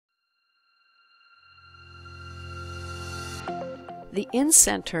The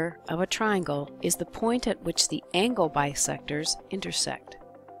incenter of a triangle is the point at which the angle bisectors intersect.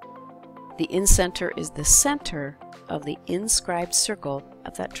 The incenter is the center of the inscribed circle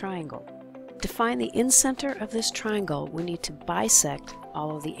of that triangle. To find the incenter of this triangle, we need to bisect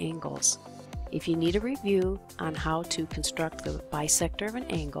all of the angles. If you need a review on how to construct the bisector of an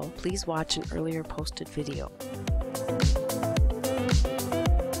angle, please watch an earlier posted video.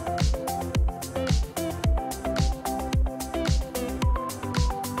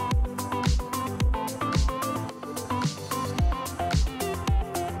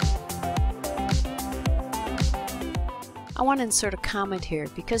 I want to insert a comment here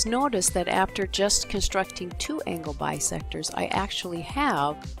because notice that after just constructing two angle bisectors, I actually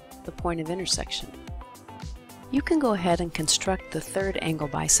have the point of intersection. You can go ahead and construct the third angle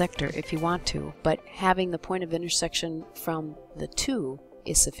bisector if you want to, but having the point of intersection from the two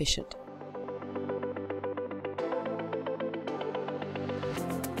is sufficient.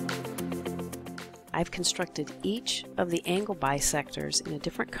 I've constructed each of the angle bisectors in a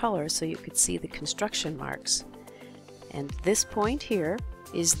different color so you could see the construction marks. And this point here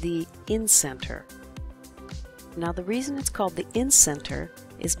is the incenter. Now the reason it's called the incenter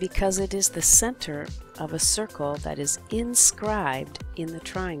is because it is the center of a circle that is inscribed in the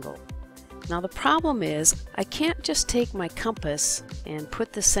triangle. Now the problem is I can't just take my compass and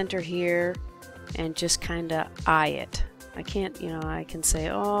put the center here and just kind of eye it. I can't, I can say,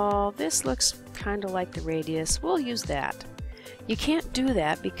 oh, this looks kind of like the radius, we'll use that. You can't do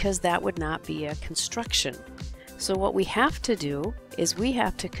that because that would not be a construction. So what we have to do is we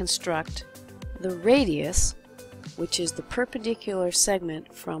have to construct the radius, which is the perpendicular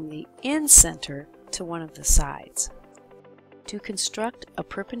segment from the incenter to one of the sides. To construct a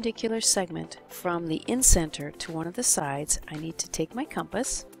perpendicular segment from the incenter to one of the sides, I need to take my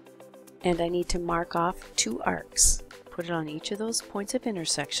compass and I need to mark off two arcs. Put it on each of those points of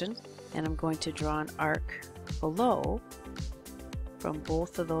intersection, and I'm going to draw an arc below from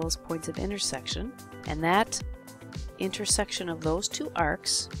both of those points of intersection, and that intersection of those two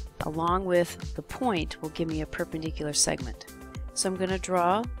arcs along with the point will give me a perpendicular segment. So I'm going to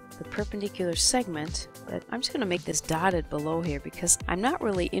draw the perpendicular segment, but I'm just going to make this dotted below here because I'm not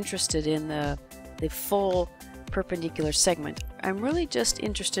really interested in the full perpendicular segment. I'm really just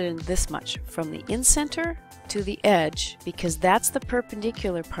interested in this much from the incenter to the edge because that's the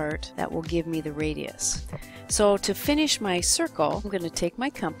perpendicular part that will give me the radius. So to finish my circle, I'm going to take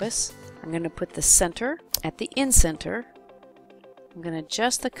my compass, I'm going to put the center at the incenter. I'm going to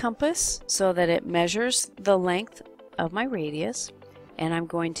adjust the compass so that it measures the length of my radius, and I'm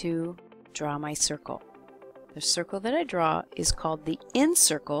going to draw my circle. The circle that I draw is called the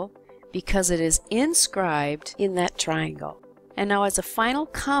incircle because it is inscribed in that triangle. And now as a final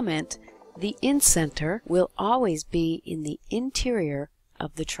comment, the incenter will always be in the interior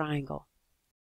of the triangle.